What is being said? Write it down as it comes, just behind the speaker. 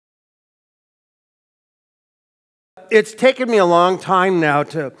It's taken me a long time now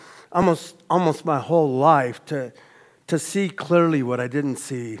to almost my whole life to see clearly what I didn't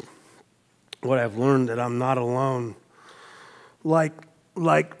see, what I've learned that I'm not alone. Like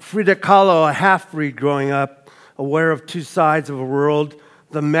Frida Kahlo, a half-breed growing up, aware of two sides of a world,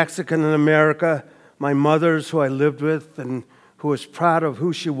 the Mexican in America, my mother's who I lived with and who was proud of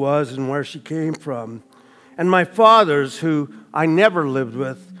who she was and where she came from, and my father's who I never lived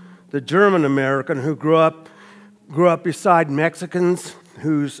with, the German American who grew up beside Mexicans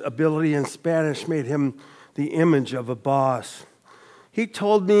whose ability in Spanish made him the image of a boss. He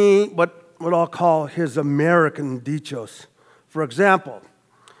told me what I'll call his American dichos. For example,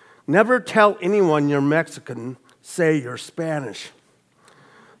 never tell anyone you're Mexican, say you're Spanish.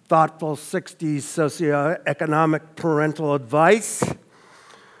 Thoughtful 60s socioeconomic parental advice.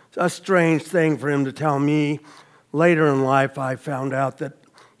 It's a strange thing for him to tell me. Later in life, I found out that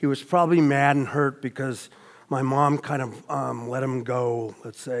he was probably mad and hurt because my mom kind of let him go,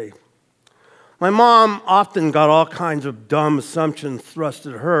 let's say. My mom often got all kinds of dumb assumptions thrust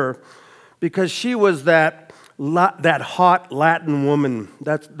at her because she was that hot Latin woman.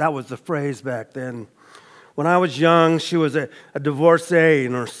 That was the phrase back then. When I was young, she was a divorcee,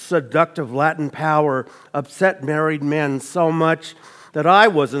 and her seductive Latin power upset married men so much that I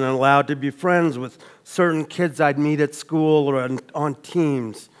wasn't allowed to be friends with certain kids I'd meet at school or on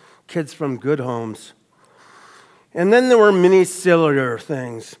teams, kids from good homes. And then there were many sillier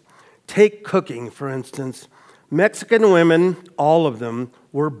things. Take cooking, for instance. Mexican women, all of them,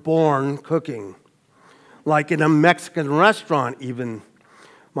 were born cooking. Like in a Mexican restaurant even.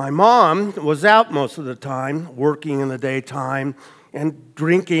 My mom was out most of the time, working in the daytime, and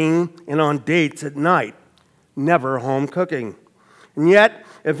drinking and on dates at night. Never home cooking. And yet,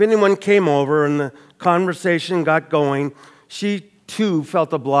 if anyone came over and the conversation got going, she too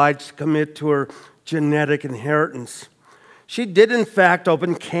felt obliged to commit to her genetic inheritance. She did, in fact,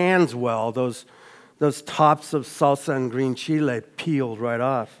 open cans well, those tops of salsa and green chile peeled right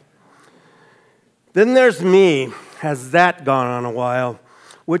off. Then there's me. Has that gone on a while?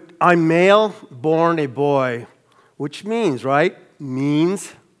 I'm male, born a boy, which means, right?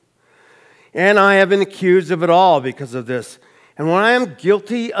 Means. And I have been accused of it all because of this. And when I am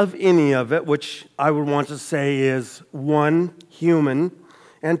guilty of any of it, which I would want to say is, 1, human,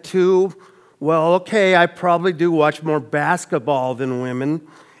 and 2, well, okay, I probably do watch more basketball than women.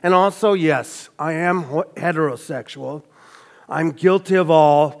 And also, yes, I am heterosexual. I'm guilty of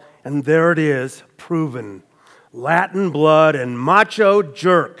all, and there it is, proven. Latin blood and macho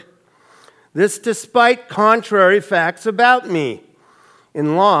jerk. This despite contrary facts about me.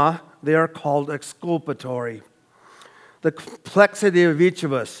 In law, they are called exculpatory. The complexity of each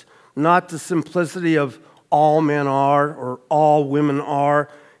of us, not the simplicity of all men are or all women are,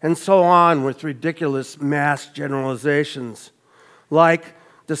 and so on with ridiculous mass generalizations. Like,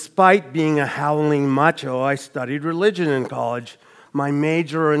 despite being a howling macho, I studied religion in college, my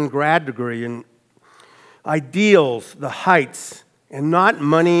major and grad degree in ideals, the heights, and not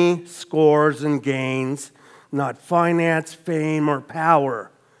money, scores, and gains, not finance, fame, or power,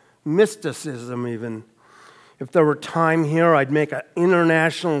 mysticism even. If there were time here, I'd make an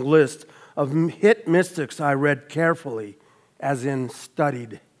international list of hit mystics I read carefully, as in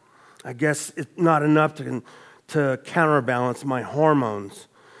studied. I guess it's not enough to counterbalance my hormones.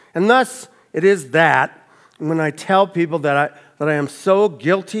 And thus, it is that when I tell people that I am so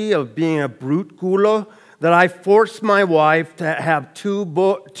guilty of being a brute culo that I forced my wife to have two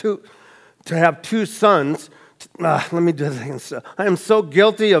sons. Let me do this. I am so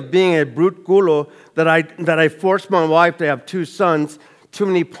guilty of being a brute culo that I forced my wife to have 2 sons. Too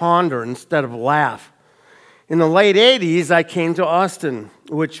many ponder instead of laugh. In the late 80s, I came to Austin,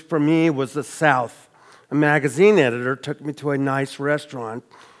 which for me was the South. A magazine editor took me to a nice restaurant,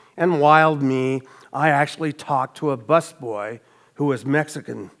 and wild me, I actually talked to a busboy who was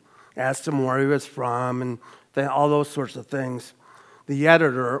Mexican. Asked him where he was from and all those sorts of things. The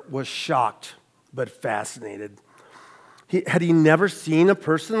editor was shocked but fascinated. Had he never seen a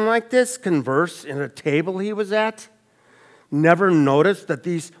person like this converse in a table he was at? Never noticed that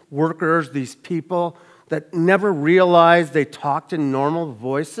these workers, these people, that never realized they talked in normal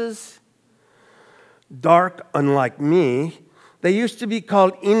voices? Dark, unlike me, they used to be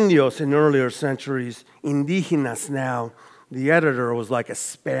called indios in earlier centuries, indígenas now. The editor was like a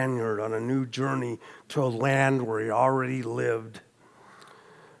Spaniard on a new journey to a land where he already lived.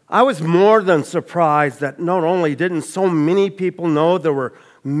 I was more than surprised that not only didn't so many people know there were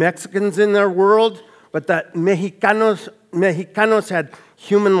Mexicans in their world, but that Mexicanos had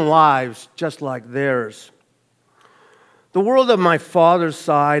human lives just like theirs. The world of my father's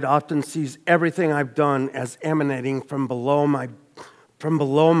side often sees everything I've done as emanating from below my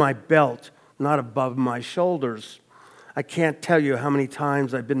belt, not above my shoulders. I can't tell you how many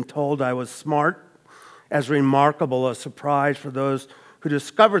times I've been told I was smart, as remarkable a surprise for those who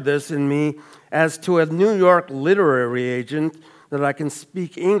discovered this in me as to a New York literary agent that I can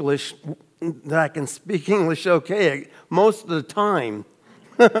speak English okay most of the time.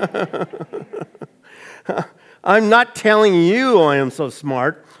 I'm not telling you I am so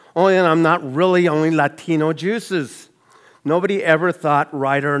smart, only that I'm not really only Latino juices. Nobody ever thought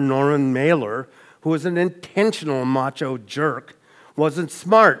writer Norman Mailer, who was an intentional macho jerk, wasn't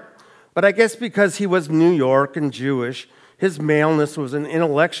smart. But I guess because he was New York and Jewish, his maleness was an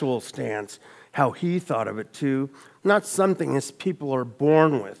intellectual stance, how he thought of it too, not something his people are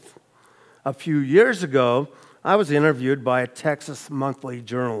born with. A few years ago, I was interviewed by a Texas monthly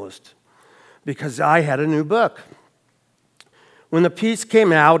journalist because I had a new book. When the piece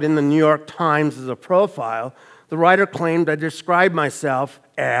came out in the New York Times as a profile, the writer claimed I described myself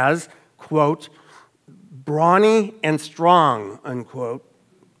as, quote, brawny and strong, unquote.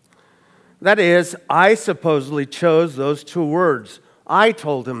 That is, I supposedly chose those two words. I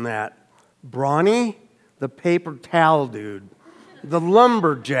told him that. Brawny, the paper towel dude, the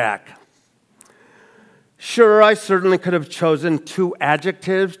lumberjack. Sure, I certainly could have chosen two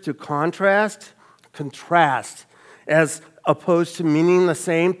adjectives to contrast, as opposed to meaning the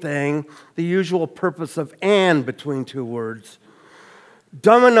same thing, the usual purpose of and between two words.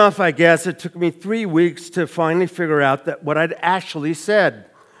 Dumb enough, I guess, it took me 3 weeks to finally figure out that what I'd actually said,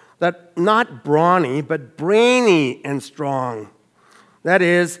 that not brawny, but brainy and strong. That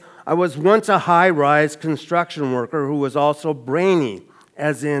is, I was once a high-rise construction worker who was also brainy,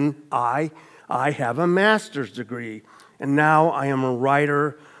 as in I have a master's degree, and now I am a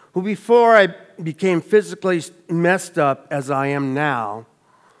writer who, before I became physically messed up as I am now,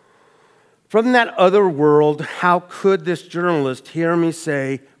 from that other world, how could this journalist hear me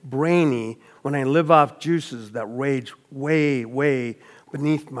say brainy when I live off juices that rage way, way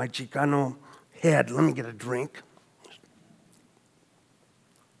beneath my Chicano head? Let me get a drink.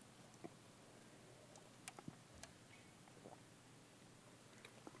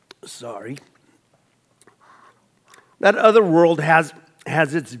 Sorry. That other world has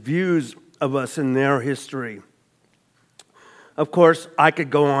its views of us in their history. Of course, I could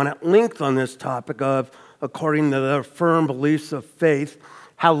go on at length on this topic of, according to their firm beliefs of faith,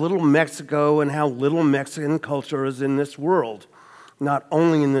 how little Mexico and how little Mexican culture is in this world, not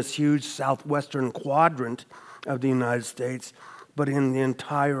only in this huge southwestern quadrant of the United States, but in the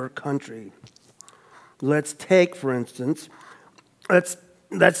entire country. Let's think, for instance,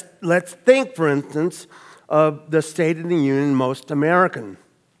 of the State of the Union most American.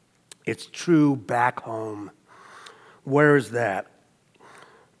 It's true back home. Where is that?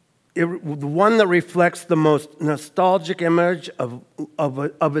 The one that reflects the most nostalgic image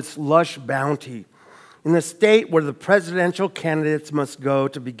of its lush bounty. In the state where the presidential candidates must go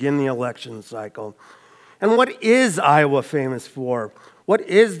to begin the election cycle. And what is Iowa famous for? What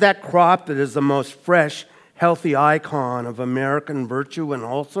is that crop that is the most fresh, healthy icon of American virtue and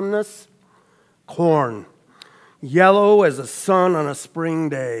wholesomeness? Corn. Yellow as the sun on a spring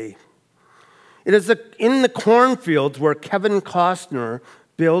day. It is in the cornfields where Kevin Costner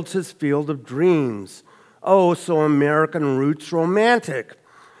builds his field of dreams. Oh, so American roots romantic.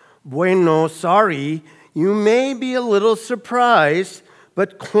 Bueno, sorry, you may be a little surprised,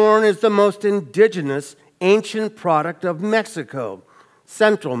 but corn is the most indigenous, ancient product of Mexico.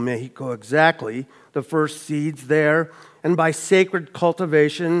 Central Mexico, exactly. The first seeds there, and by sacred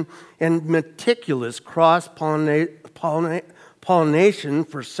cultivation and meticulous cross-pollination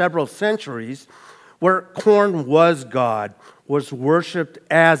for several centuries, where corn was God, was worshipped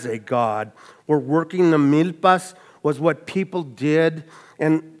as a god, where working the milpas was what people did,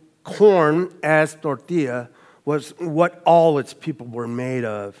 and corn as tortilla was what all its people were made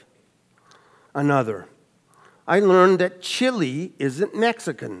of. Another, I learned that chili isn't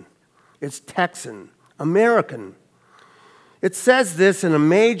Mexican. It's Texan, American. It says this in a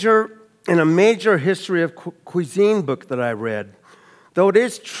major history of cuisine book that I read. Though it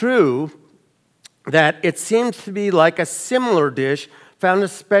is true that it seems to be like a similar dish found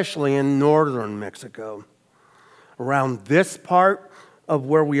especially in northern Mexico. Around this part of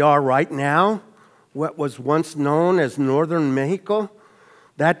where we are right now, what was once known as northern Mexico,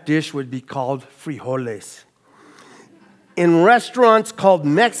 that dish would be called frijoles. In restaurants called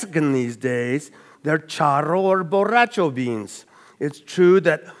Mexican these days, they're charro or borracho beans. It's true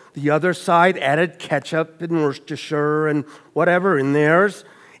that the other side added ketchup and Worcestershire and whatever in theirs,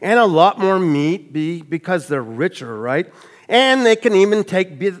 and a lot more meat because they're richer, right? And they can even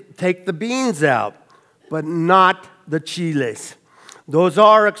take the beans out, but not the chiles. Those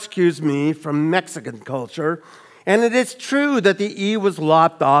are, excuse me, from Mexican culture. And it is true that the E was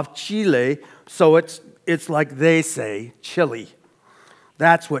lopped off Chile, so it's like they say, chili.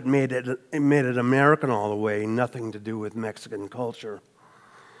 That's what made it American all the way, nothing to do with Mexican culture.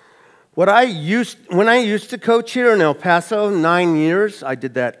 When I used to coach here in El Paso, 9 years, I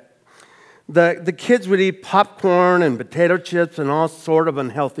did that. The kids would eat popcorn and potato chips and all sort of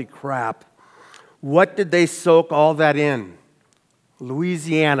unhealthy crap. What did they soak all that in?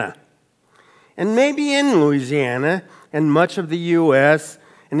 Louisiana. And maybe in Louisiana and much of the U.S.,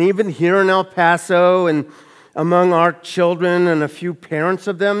 and even here in El Paso and among our children and a few parents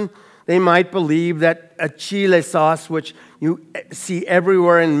of them, they might believe that a chile sauce, which you see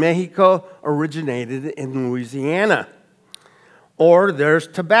everywhere in Mexico, originated in Louisiana. Or there's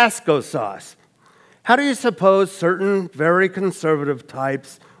Tabasco sauce. How do you suppose certain very conservative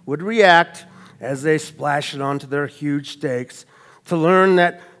types would react as they splash it onto their huge steaks to learn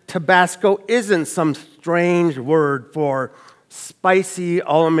that Tabasco isn't some strange word for spicy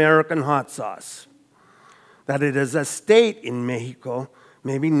all-American hot sauce? That it is a state in Mexico,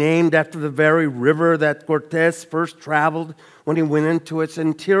 maybe named after the very river that Cortés first traveled when he went into its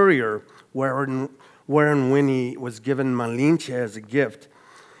interior, wherein when he was given Malinche as a gift,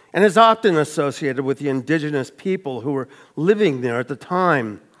 and is often associated with the indigenous people who were living there at the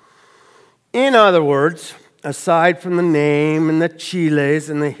time. In other words, aside from the name and the chiles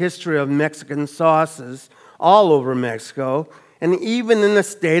and the history of Mexican sauces all over Mexico, and even in the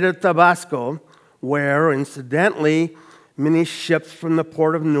state of Tabasco, where, incidentally, many ships from the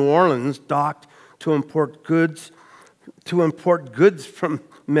port of New Orleans docked to import goods from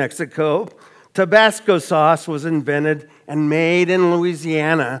Mexico, Tabasco sauce was invented and made in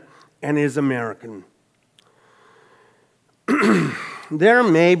Louisiana and is American. There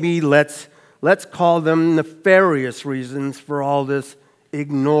may be, let's call them nefarious reasons for all this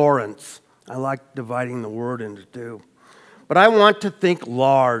ignorance. I like dividing the word into two. But I want to think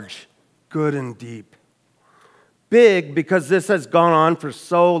large, good and deep. Big because this has gone on for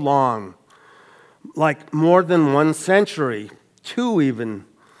so long, like more than 1 century, 2 even.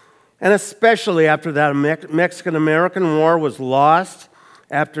 And especially after that Mexican-American War was lost,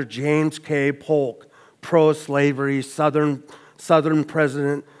 after James K. Polk, pro-slavery Southern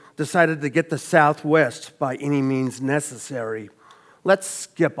president, decided to get the Southwest by any means necessary. Let's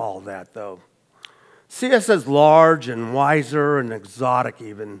skip all that, though. See us as large and wiser and exotic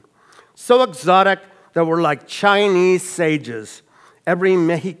even. So exotic that we're like Chinese sages, every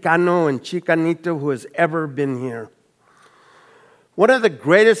Mexicano and Chicanito who has ever been here. One of the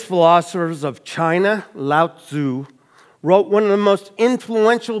greatest philosophers of China, Lao Tzu, wrote one of the most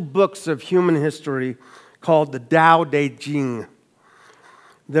influential books of human history called the Tao Te Ching.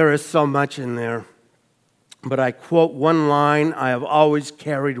 There is so much in there, but I quote one line I have always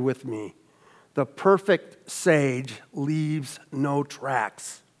carried with me. The perfect sage leaves no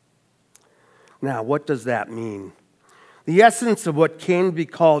tracks. Now, what does that mean? The essence of what came to be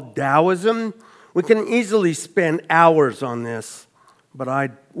called Taoism, we can easily spend hours on this, but I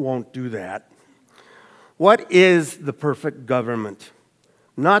won't do that. What is the perfect government?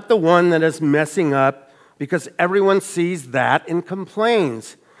 Not the one that is messing up because everyone sees that and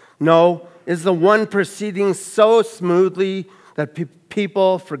complains. No, is the one proceeding so smoothly that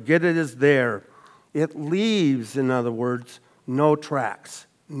people forget it is there. It leaves, in other words, no tracks,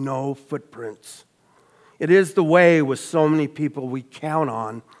 no footprints. It is the way with so many people we count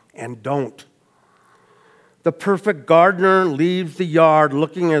on and don't. The perfect gardener leaves the yard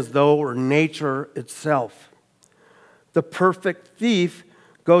looking as though it were nature itself. The perfect thief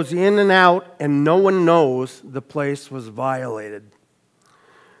goes in and out and no one knows the place was violated.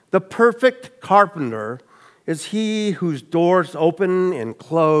 The perfect carpenter is he whose doors open and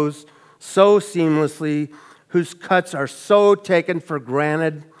close so seamlessly, whose cuts are so taken for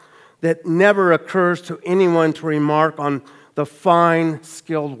granted that never occurs to anyone to remark on the fine,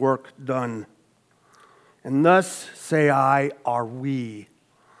 skilled work done. And thus, say I, are we.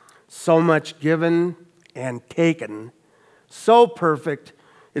 So much given and taken, so perfect,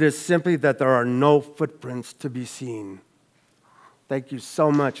 it is simply that there are no footprints to be seen. Thank you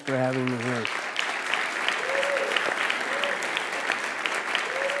so much for having me here.